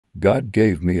God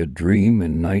gave me a dream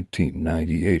in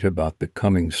 1998 about the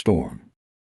coming storm.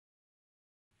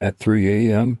 At 3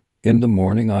 a.m. in the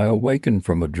morning, I awakened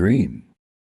from a dream.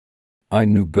 I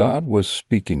knew God was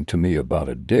speaking to me about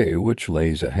a day which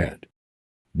lays ahead.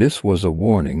 This was a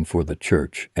warning for the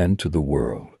church and to the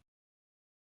world.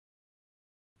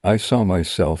 I saw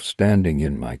myself standing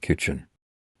in my kitchen,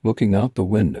 looking out the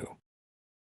window.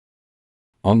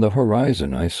 On the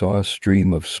horizon, I saw a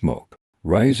stream of smoke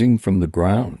rising from the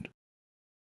ground.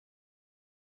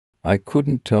 I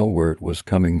couldn't tell where it was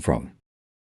coming from.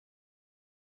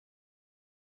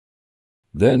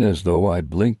 Then, as though I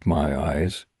blinked my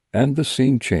eyes, and the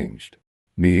scene changed.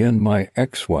 Me and my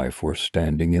ex-wife were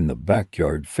standing in the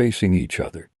backyard facing each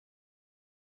other.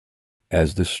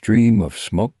 As the stream of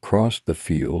smoke crossed the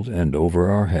field and over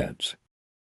our heads,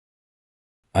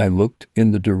 I looked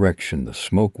in the direction the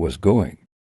smoke was going.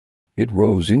 It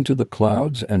rose into the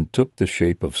clouds and took the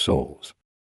shape of souls.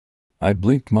 I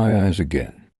blinked my eyes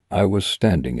again. I was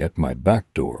standing at my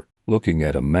back door, looking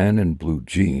at a man in blue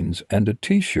jeans and a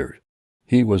t-shirt.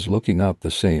 He was looking out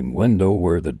the same window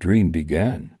where the dream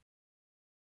began.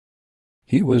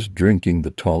 He was drinking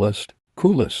the tallest,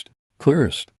 coolest,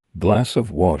 clearest glass of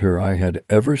water I had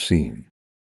ever seen.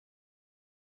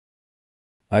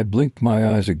 I blinked my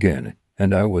eyes again,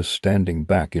 and I was standing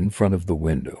back in front of the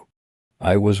window.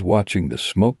 I was watching the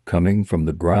smoke coming from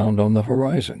the ground on the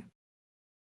horizon.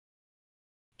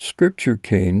 Scripture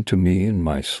came to me in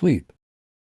my sleep.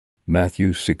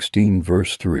 Matthew 16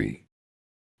 verse 3.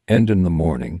 And in the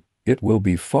morning it will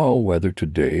be foul weather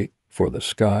today, for the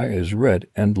sky is red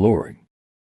and lowering.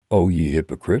 O ye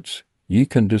hypocrites, ye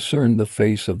can discern the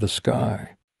face of the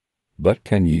sky, but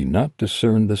can ye not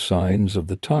discern the signs of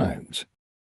the times?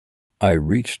 I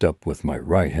reached up with my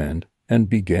right hand and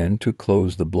began to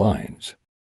close the blinds.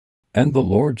 And the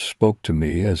Lord spoke to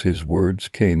me as his words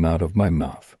came out of my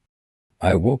mouth.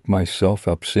 I woke myself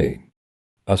up saying,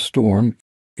 "A storm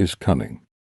is coming."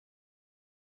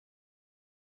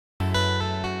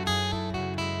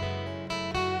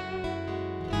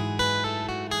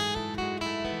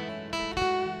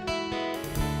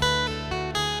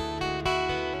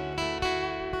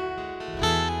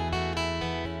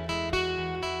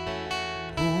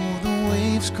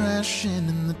 Crashing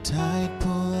and the tide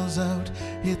pulls out.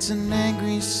 It's an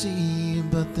angry sea,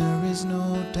 but there is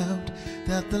no doubt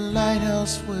that the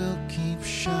lighthouse will keep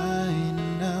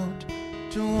shining out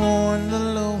to warn the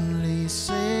lonely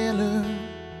sailor.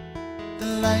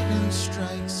 The lightning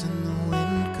strikes and the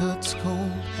wind cuts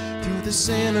cold through the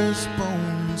sailor's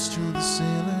bones to the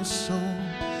sailor's soul,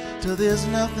 till there's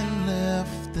nothing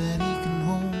left that he can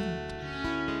hold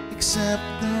except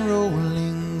the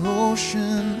rolling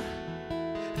ocean.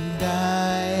 And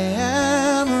I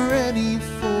am ready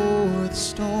for the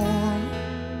storm.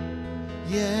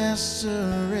 Yes,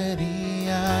 sir, ready.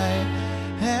 I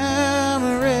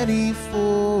am ready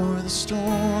for the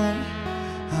storm.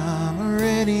 I'm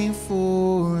ready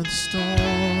for the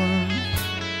storm.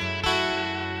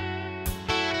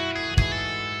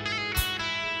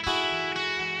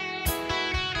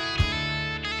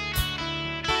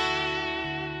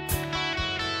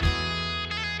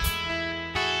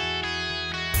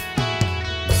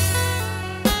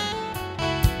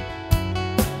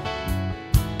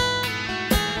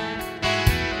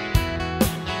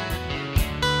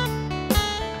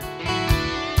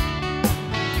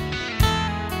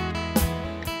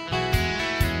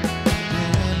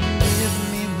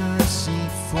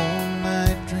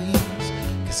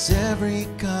 Every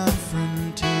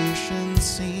confrontation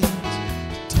seems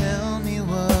to tell me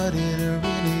what it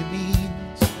really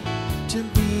means to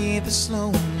be this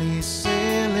lonely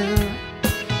sailor.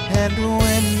 And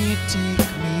when you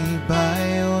take me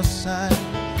by your side,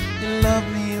 you love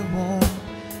me warm,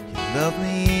 you love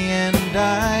me, and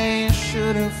I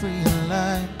should have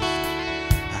realized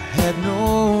I had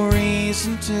no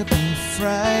reason to be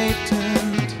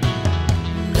frightened.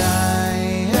 And I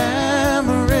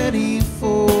am ready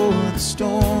for the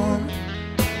storm.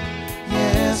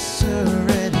 Yes, sir,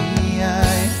 ready.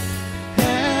 I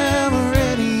am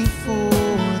ready for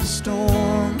the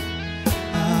storm.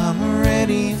 I'm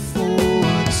ready for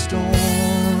the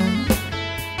storm.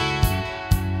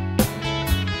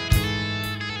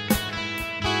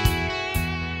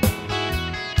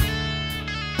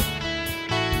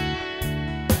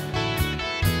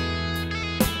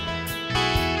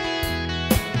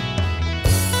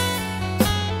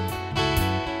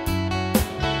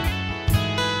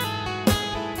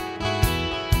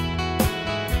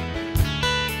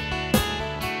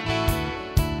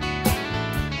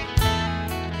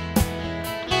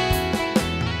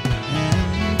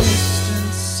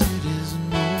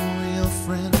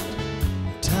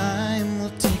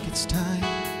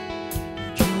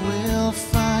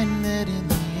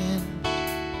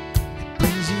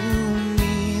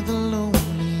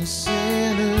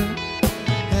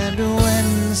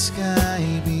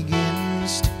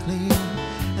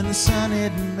 the sun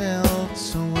it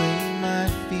melts away my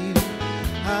fear.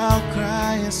 I'll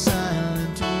cry a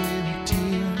silent weary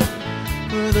tear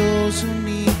for those who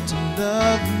need to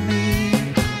love me.